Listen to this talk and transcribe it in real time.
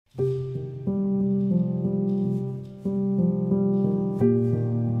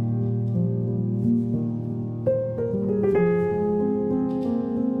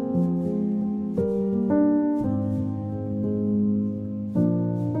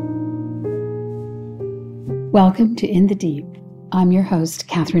Welcome to In the Deep. I'm your host,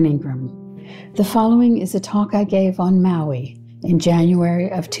 Catherine Ingram. The following is a talk I gave on Maui in January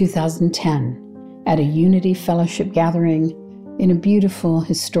of 2010 at a Unity Fellowship gathering in a beautiful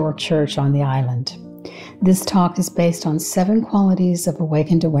historic church on the island. This talk is based on 7 qualities of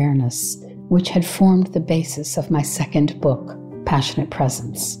awakened awareness, which had formed the basis of my second book, Passionate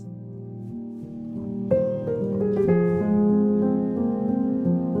Presence.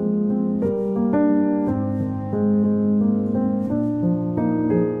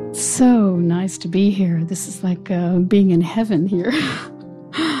 So nice to be here. This is like being in heaven here.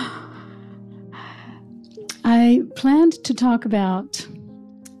 I planned to talk about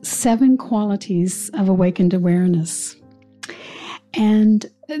 7 qualities of awakened awareness. And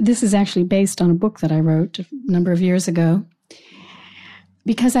this is actually based on a book that I wrote a number of years ago,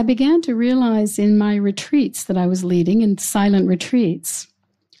 because I began to realize in my retreats that I was leading, in silent retreats,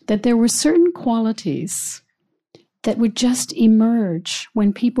 that there were certain qualities that would just emerge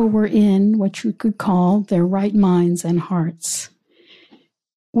when people were in what you could call their right minds and hearts.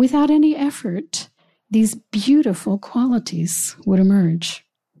 Without any effort, these beautiful qualities would emerge.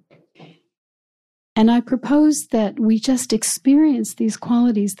 And I propose that we just experience these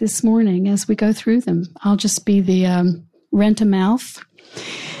qualities this morning as we go through them. I'll just be the rent-a-mouth,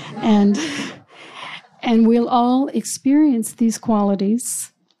 and we'll all experience these qualities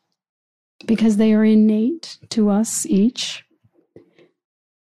because they are innate to us each.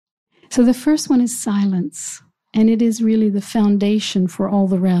 So the first one is silence, and it is really the foundation for all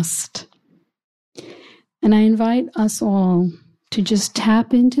the rest. And I invite us all to just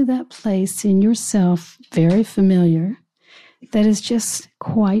tap into that place in yourself, very familiar, that is just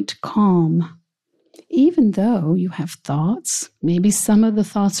quite calm. Even though you have thoughts, maybe some of the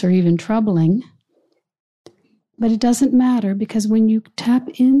thoughts are even troubling, but it doesn't matter, because when you tap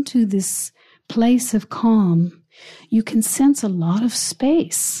into this place of calm, you can sense a lot of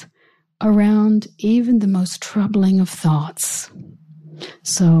space around even the most troubling of thoughts.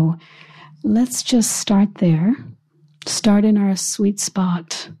 So let's just start there. Start in our sweet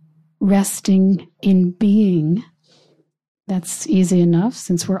spot, resting in being. That's easy enough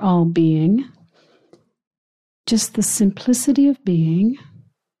since we're all being. Just the simplicity of being,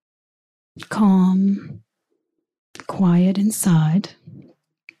 calm, quiet inside.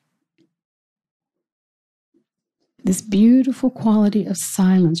 This beautiful quality of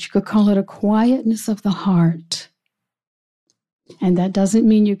silence, you could call it a quietness of the heart. And that doesn't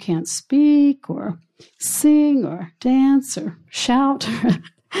mean you can't speak or sing or dance or shout or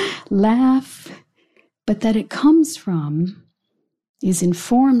laugh, but that it comes from, is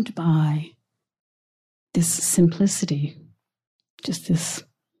informed by this simplicity, just this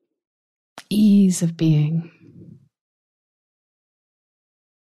ease of being.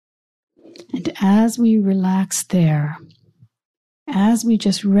 And as we relax there, as we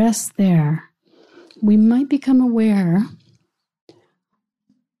just rest there, we might become aware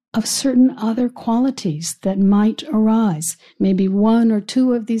of certain other qualities that might arise. Maybe 1 or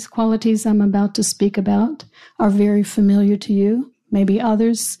 2 of these qualities I'm about to speak about are very familiar to you. Maybe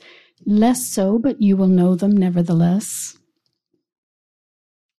others less so, but you will know them nevertheless.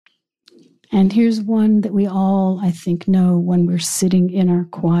 And here's one that we all, I think, know when we're sitting in our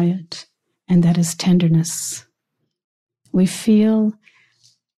quiet, and that is tenderness. We feel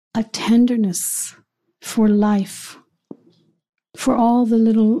a tenderness for life, for all the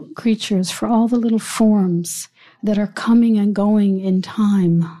little creatures, for all the little forms that are coming and going in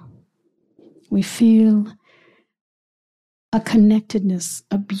time. We feel a connectedness,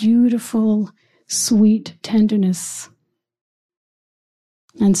 a beautiful, sweet tenderness.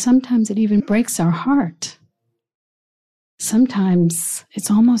 And sometimes it even breaks our heart. Sometimes it's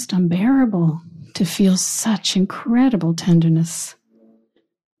almost unbearable to feel such incredible tenderness.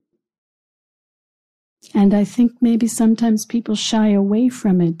 And I think maybe sometimes people shy away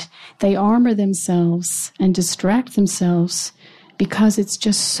from it. They armor themselves and distract themselves because it's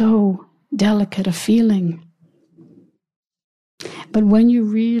just so delicate a feeling. But when you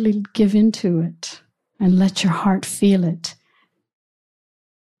really give into it and let your heart feel it,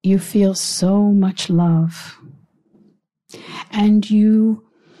 you feel so much love. And you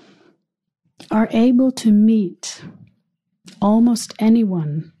are able to meet almost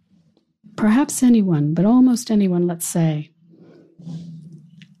anyone, perhaps anyone, but almost anyone, let's say,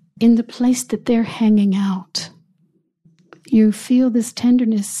 in the place that they're hanging out. You feel this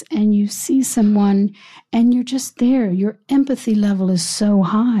tenderness and you see someone and you're just there. Your empathy level is so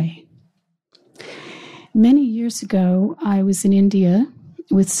high. Many years ago, I was in India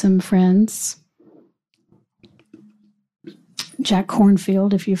with some friends. Jack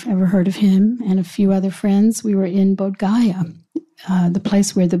Kornfield, if you've ever heard of him, and a few other friends. We were in Bodh Gaya, the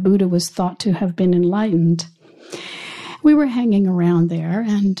place where the Buddha was thought to have been enlightened. We were hanging around there,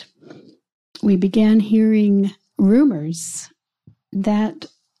 and we began hearing rumors that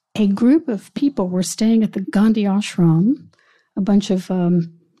a group of people were staying at the Gandhi ashram, a bunch of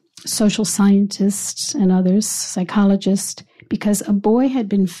social scientists and others, psychologists, because a boy had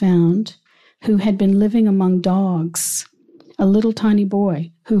been found who had been living among dogs, a little tiny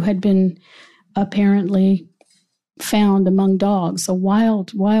boy who had been apparently found among dogs, a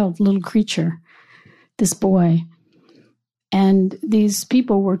wild little creature, this boy. And these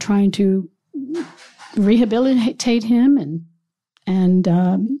people were trying to rehabilitate him, and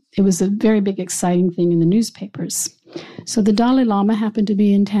it was a very big, exciting thing in the newspapers. So the Dalai Lama happened to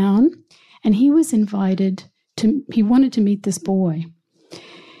be in town, and he was invited he wanted to meet this boy.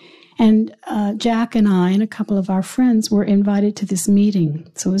 And Jack and I and a couple of our friends were invited to this meeting.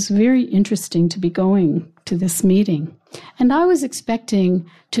 So it was very interesting to be going to this meeting. And I was expecting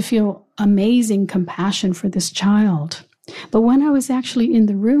to feel amazing compassion for this child. But when I was actually in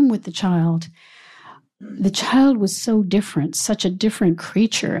the room with the child was so different, such a different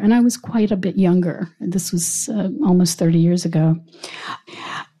creature. And I was quite a bit younger. This was almost 30 years ago.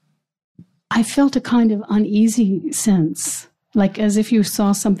 I felt a kind of uneasy sense, like as if you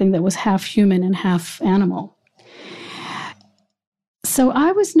saw something that was half human and half animal. So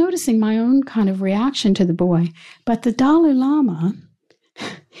I was noticing my own kind of reaction to the boy. But the Dalai Lama,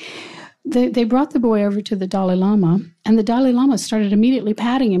 they brought the boy over to the Dalai Lama, and the Dalai Lama started immediately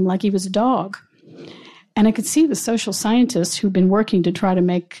patting him like he was a dog. And I could see the social scientists who'd been working to try to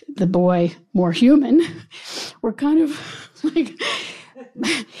make the boy more human were kind of like...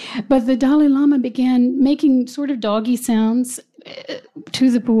 But the Dalai Lama began making sort of doggy sounds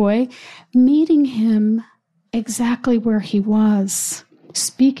to the boy, meeting him exactly where he was,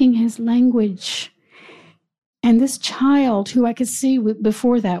 speaking his language. And this child, who I could see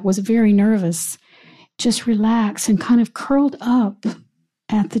before that was very nervous, just relaxed and kind of curled up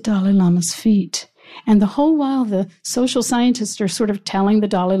at the Dalai Lama's feet. And the whole while, the social scientists are sort of telling the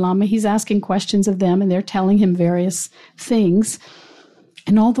Dalai Lama, he's asking questions of them, and they're telling him various things.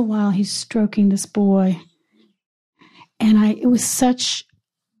 And all the while, he's stroking this boy. And it was such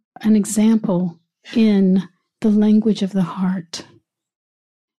an example in the language of the heart.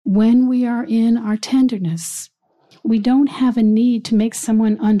 When we are in our tenderness, we don't have a need to make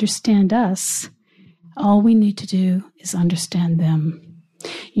someone understand us. All we need to do is understand them.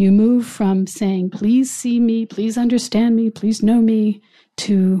 You move from saying, please see me, please understand me, please know me,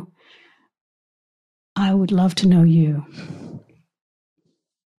 to, I would love to know you.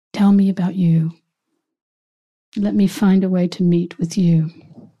 Tell me about you. Let me find a way to meet with you.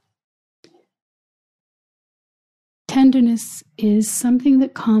 Tenderness is something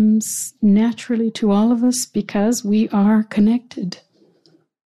that comes naturally to all of us because we are connected.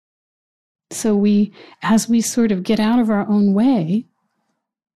 So as we sort of get out of our own way,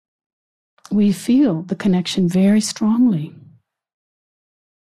 we feel the connection very strongly.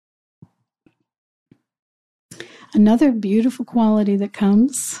 Another beautiful quality that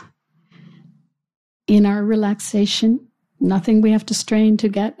comes in our relaxation, nothing we have to strain to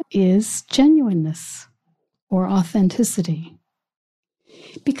get, is genuineness or authenticity.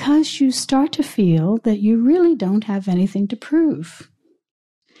 Because you start to feel that you really don't have anything to prove.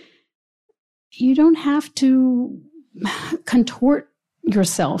 You don't have to contort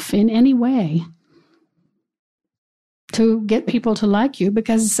yourself in any way to get people to like you,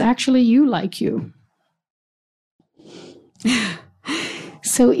 because actually you like you.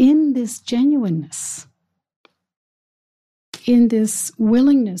 So in this genuineness, in this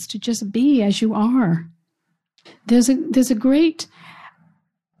willingness to just be as you are, there's a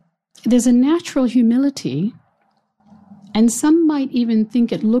natural humility, and some might even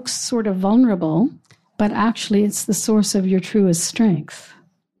think it looks sort of vulnerable, but actually it's the source of your truest strength.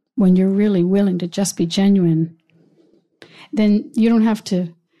 When you're really willing to just be genuine, then you don't have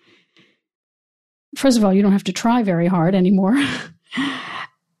to, first of all, you don't have to try very hard anymore.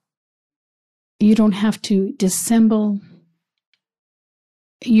 You don't have to dissemble.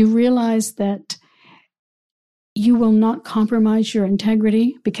 You realize that you will not compromise your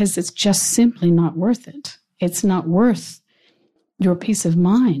integrity because it's just simply not worth it. It's not worth your peace of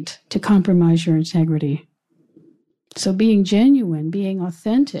mind to compromise your integrity. So being genuine, being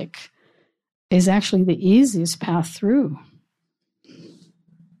authentic, is actually the easiest path through.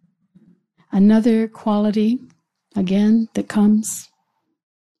 Another quality, again, that comes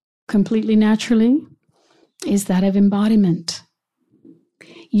completely naturally is that of embodiment.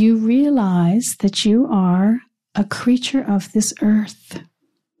 You realize that you are a creature of this earth.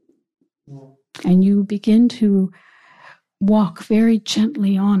 And you begin to walk very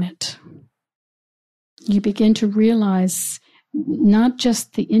gently on it. You begin to realize not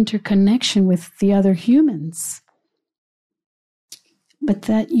just the interconnection with the other humans, but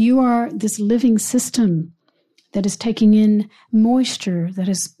that you are this living system that is taking in moisture that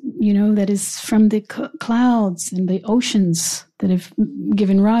is, that is from the clouds and the oceans that have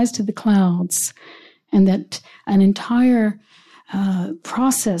given rise to the clouds, and that an entire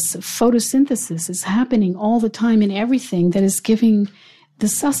process of photosynthesis is happening all the time in everything that is giving the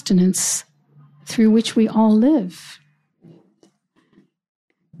sustenance through which we all live.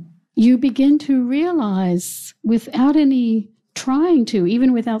 You begin to realize, without any trying to,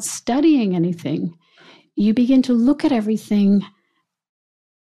 even without studying anything, you begin to look at everything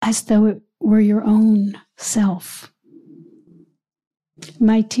as though it were your own self.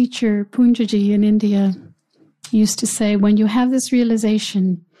 My teacher, Punjaji in India, used to say, when you have this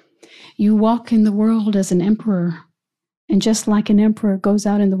realization, you walk in the world as an emperor. And just like an emperor goes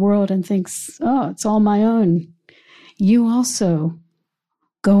out in the world and thinks, oh, it's all my own, you also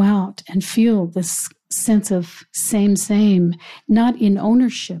go out and feel this sense of same, not in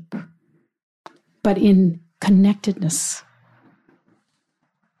ownership, but in connectedness.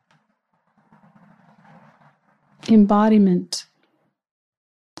 Embodiment,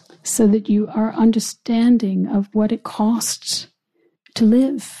 so that you are understanding of what it costs to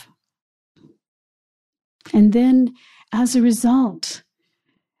live. And then, as a result,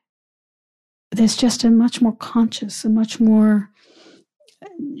 there's just a much more conscious, a much more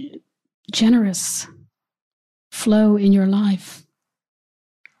generous flow in your life.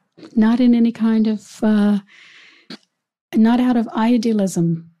 Not in any kind of, not out of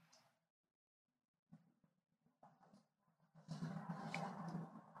idealism.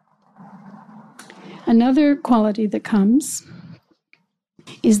 Another quality that comes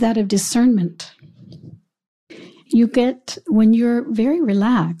is that of discernment. You get, when you're very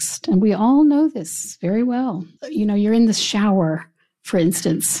relaxed, and we all know this very well, you're in the shower, for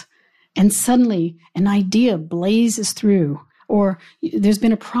instance, and suddenly an idea blazes through, or there's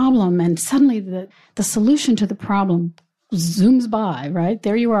been a problem, and suddenly the solution to the problem zooms by, right?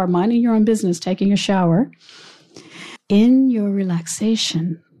 There you are, minding your own business, taking a shower. In your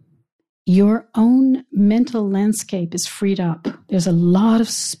relaxation, your own mental landscape is freed up. There's a lot of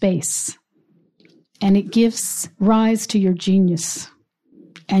space, and it gives rise to your genius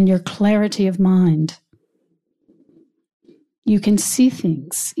and your clarity of mind. You can see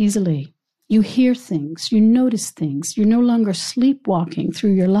things easily. You hear things. You notice things. You're no longer sleepwalking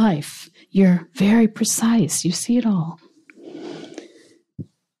through your life. You're very precise. You see it all.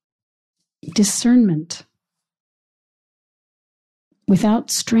 Discernment. Without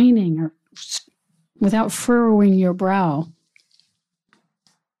straining or without furrowing your brow.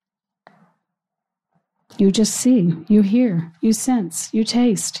 You just see, you hear, you sense, you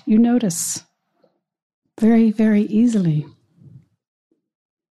taste, you notice. Very, very easily.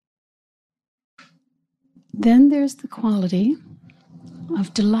 Then there's the quality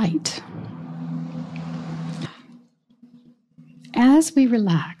of delight. As we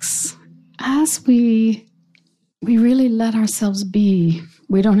relax, as we really let ourselves be,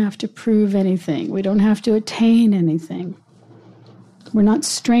 we don't have to prove anything. We don't have to attain anything. We're not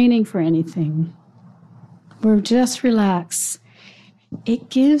straining for anything. We're just relaxed. It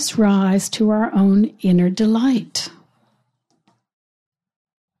gives rise to our own inner delight.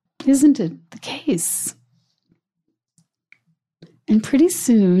 Isn't it the case? And pretty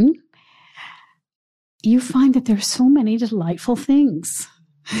soon, you find that there are so many delightful things.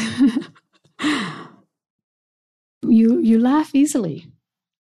 You laugh easily.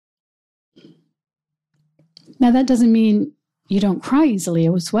 Now, that doesn't mean you don't cry easily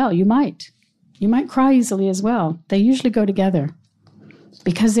as well. You might. You might cry easily as well. They usually go together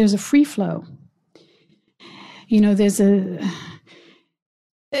because there's a free flow. There's a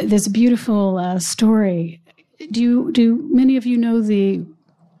beautiful story. Do many of you know the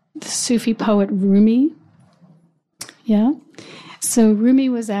Sufi poet Rumi? Yeah? So Rumi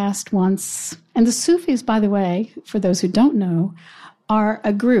was asked once, and the Sufis, by the way, for those who don't know, are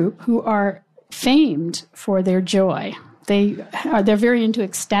a group who are famed for their joy. They're very into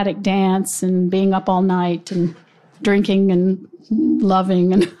ecstatic dance and being up all night and drinking and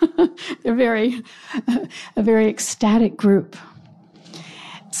loving, and they're a very ecstatic group.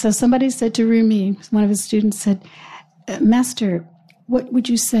 So somebody said to Rumi, one of his students said, "Master, what would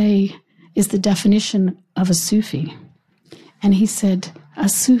you say is the definition of a Sufi?" And he said, "A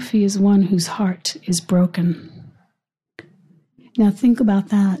Sufi is one whose heart is broken." Now think about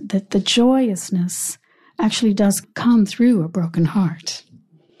that the joyousness actually does come through a broken heart.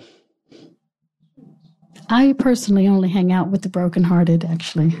 I personally only hang out with the brokenhearted,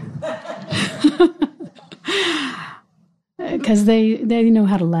 actually. Because they know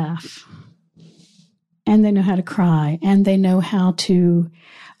how to laugh. And they know how to cry. And they know how to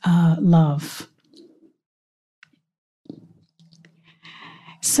love.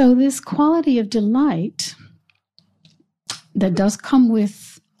 So this quality of delight that does come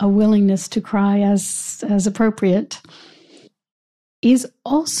with a willingness to cry as appropriate is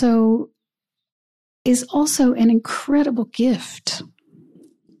also an incredible gift.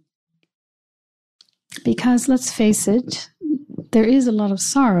 Because let's face it, there is a lot of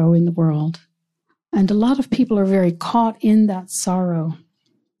sorrow in the world. And a lot of people are very caught in that sorrow.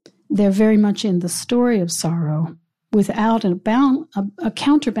 They're very much in the story of sorrow without a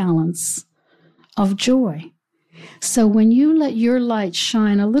counterbalance of joy. So when you let your light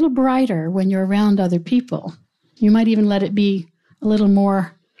shine a little brighter when you're around other people, you might even let it be a little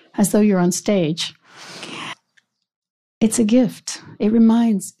more as though you're on stage. It's a gift.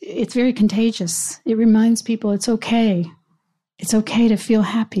 It's very contagious. It reminds people it's okay. It's okay to feel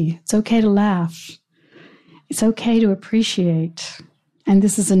happy. It's okay to laugh. It's okay to appreciate. And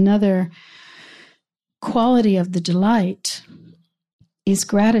this is another quality of the delight, is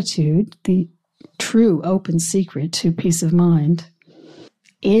gratitude, the true open secret to peace of mind.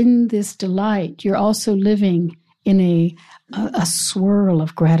 In this delight, you're also living in a swirl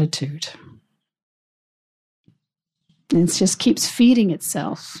of gratitude. And it just keeps feeding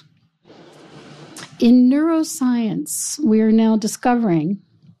itself. In neuroscience, we are now discovering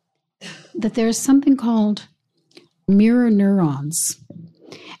that there is something called mirror neurons.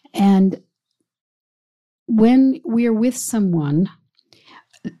 And when we are with someone,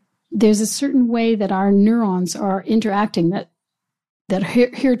 there's a certain way that our neurons are interacting that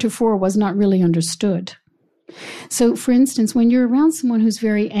heretofore was not really understood. So, for instance, when you're around someone who's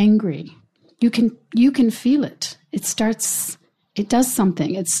very angry, you can feel it. It does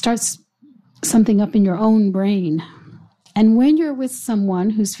something. It starts something up in your own brain. And when you're with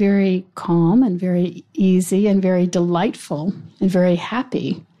someone who's very calm and very easy and very delightful and very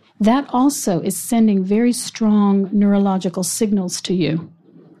happy, that also is sending very strong neurological signals to you.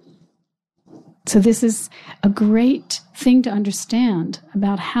 So this is a great thing to understand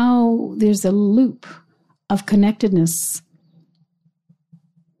about how there's a loop of connectedness.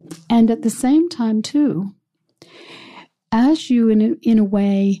 And at the same time, too, as you, in a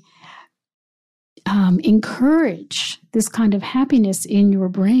way, encourage this kind of happiness in your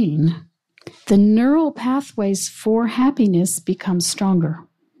brain, the neural pathways for happiness become stronger.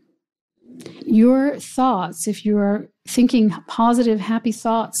 Your thoughts, if you are thinking positive, happy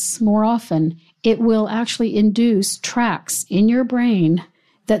thoughts more often, it will actually induce tracks in your brain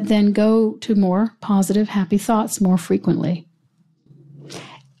that then go to more positive, happy thoughts more frequently.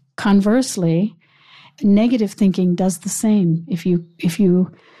 Conversely, negative thinking does the same. If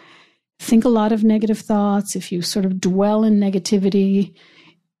you think a lot of negative thoughts, if you sort of dwell in negativity,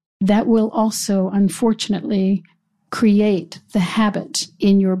 that will also, unfortunately, create the habit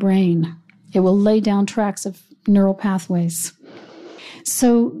in your brain. It will lay down tracks of neural pathways.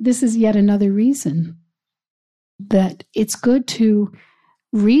 So this is yet another reason that it's good to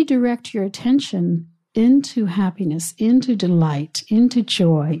redirect your attention into happiness, into delight, into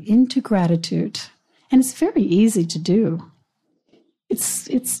joy, into gratitude. And it's very easy to do.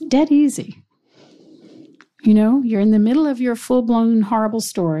 It's dead easy. You know, you're in the middle of your full-blown horrible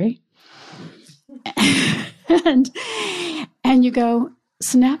story, and you go,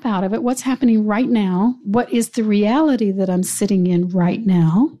 snap out of it. What's happening right now? What is the reality that I'm sitting in right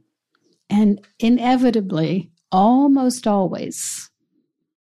now? And inevitably, almost always,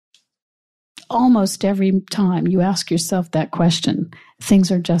 almost every time you ask yourself that question,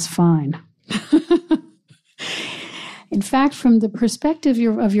 things are just fine. In fact, from the perspective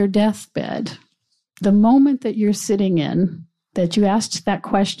of your deathbed, the moment that you're sitting in, that you asked that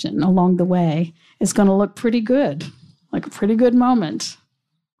question along the way, is going to look pretty good, like a pretty good moment.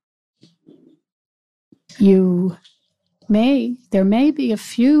 There may be a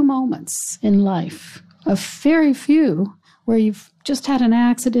few moments in life, a very few, where you've just had an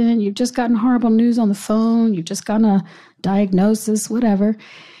accident, you've just gotten horrible news on the phone, you've just gotten a diagnosis, whatever,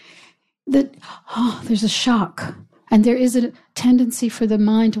 that, there's a shock. And there is a tendency for the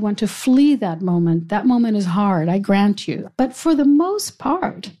mind to want to flee that moment. That moment is hard, I grant you. But for the most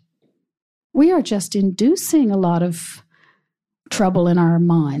part, we are just inducing a lot of trouble in our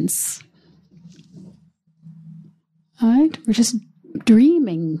minds. Right? We're just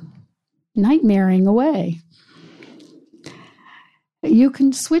dreaming, nightmaring away. You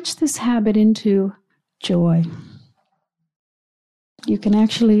can switch this habit into joy. You can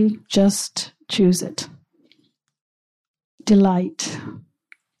actually just choose it. Delight.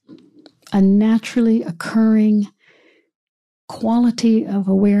 A naturally occurring quality of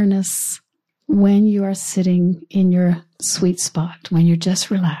awareness when you are sitting in your sweet spot, when you're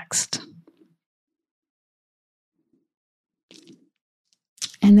just relaxed.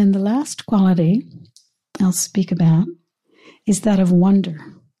 And then the last quality I'll speak about is that of wonder.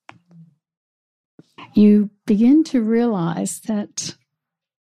 You begin to realize that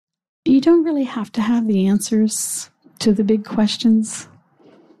you don't really have to have the answers to the big questions.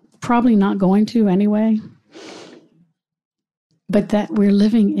 Probably not going to anyway. But that we're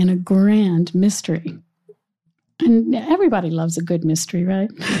living in a grand mystery. And everybody loves a good mystery, right?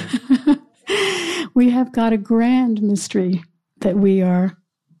 We have got a grand mystery that we are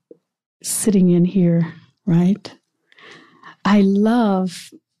sitting in here, right? I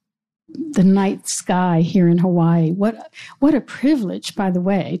love the night sky here in Hawaii. What a privilege, by the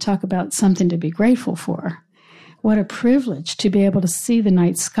way. Talk about something to be grateful for. What a privilege to be able to see the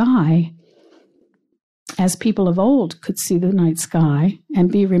night sky as people of old could see the night sky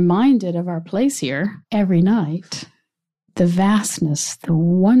and be reminded of our place here every night. The vastness, the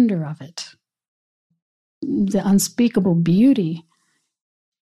wonder of it, the unspeakable beauty.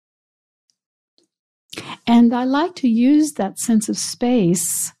 And I like to use that sense of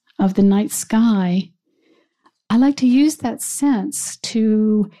space of the night sky. I like to use that sense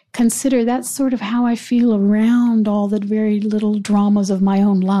to consider that's sort of how I feel around all the very little dramas of my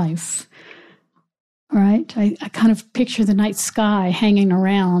own life. Right? I kind of picture the night sky hanging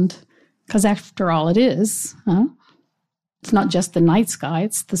around, because after all it is, huh? It's not just the night sky,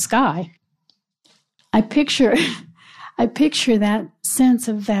 it's the sky. I picture that sense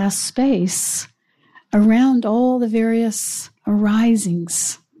of vast space around all the various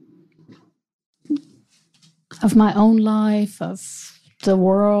arisings of my own life, of the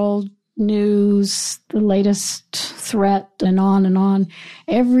world, news, the latest threat, and on and on.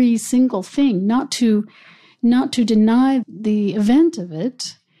 Every single thing, not to deny the event of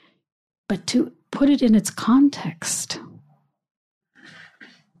it, but to put it in its context.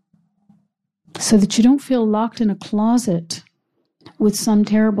 So that you don't feel locked in a closet with some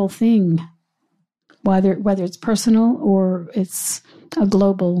terrible thing, whether it's personal or it's a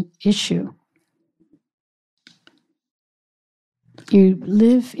global issue. You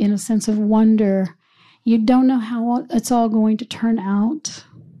live in a sense of wonder. You don't know how it's all going to turn out.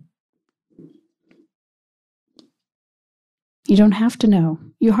 You don't have to know.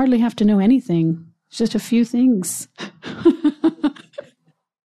 You hardly have to know anything. It's just a few things.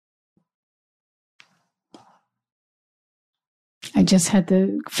 I just had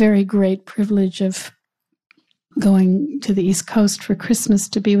the very great privilege of going to the East Coast for Christmas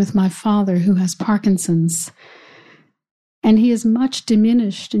to be with my father, who has Parkinson's. And he is much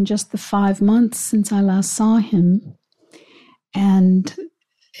diminished in just the 5 months since I last saw him, and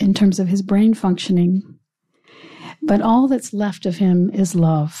in terms of his brain functioning. But all that's left of him is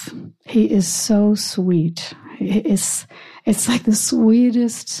love. He is so sweet. It's like the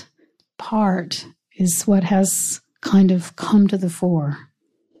sweetest part is what has kind of come to the fore.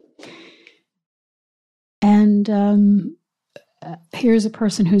 And here's a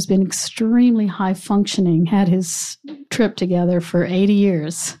person who's been extremely high functioning, had his trip together for 80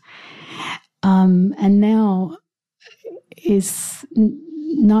 years, and now is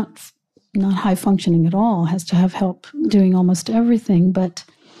not high functioning at all, has to have help doing almost everything, but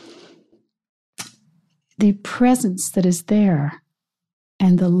the presence that is there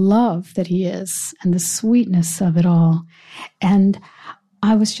and the love that he is and the sweetness of it all. And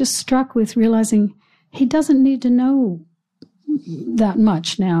I was just struck with realizing he doesn't need to know that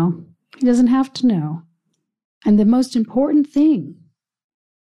much now. He doesn't have to know. And the most important thing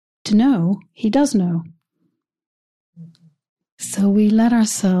to know, he does know. So we let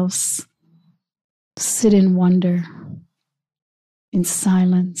ourselves sit in wonder, in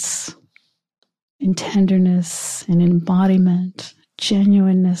silence, in tenderness, in embodiment,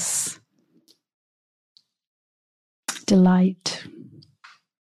 genuineness, delight.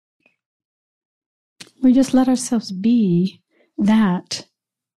 We just let ourselves be that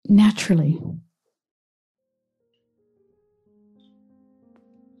naturally.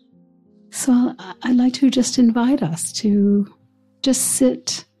 So I'd like to just invite us to just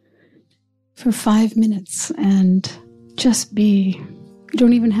sit for 5 minutes and just be. You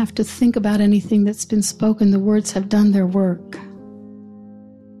don't even have to think about anything that's been spoken. The words have done their work.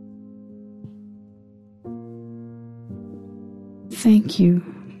 Thank you.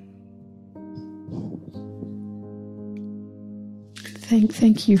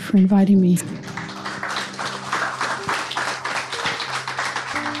 Thank you for inviting me.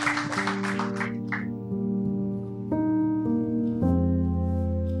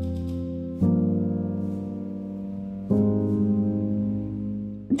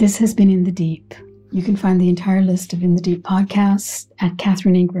 This has been In the Deep. You can find the entire list of In the Deep podcasts at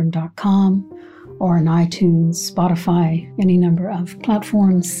katherineingram.com or on iTunes, Spotify, any number of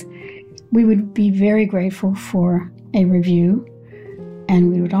platforms. We would be very grateful for a review,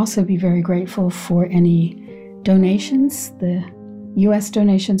 and we would also be very grateful for any donations. The U.S.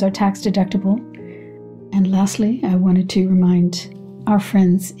 donations are tax deductible. And lastly, I wanted to remind our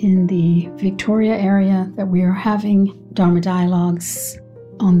friends in the Victoria area that we are having Dharma Dialogues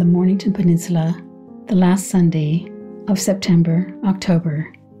on the Mornington Peninsula the last Sunday of September,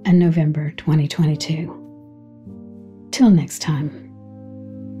 October, and November 2022. Till next time.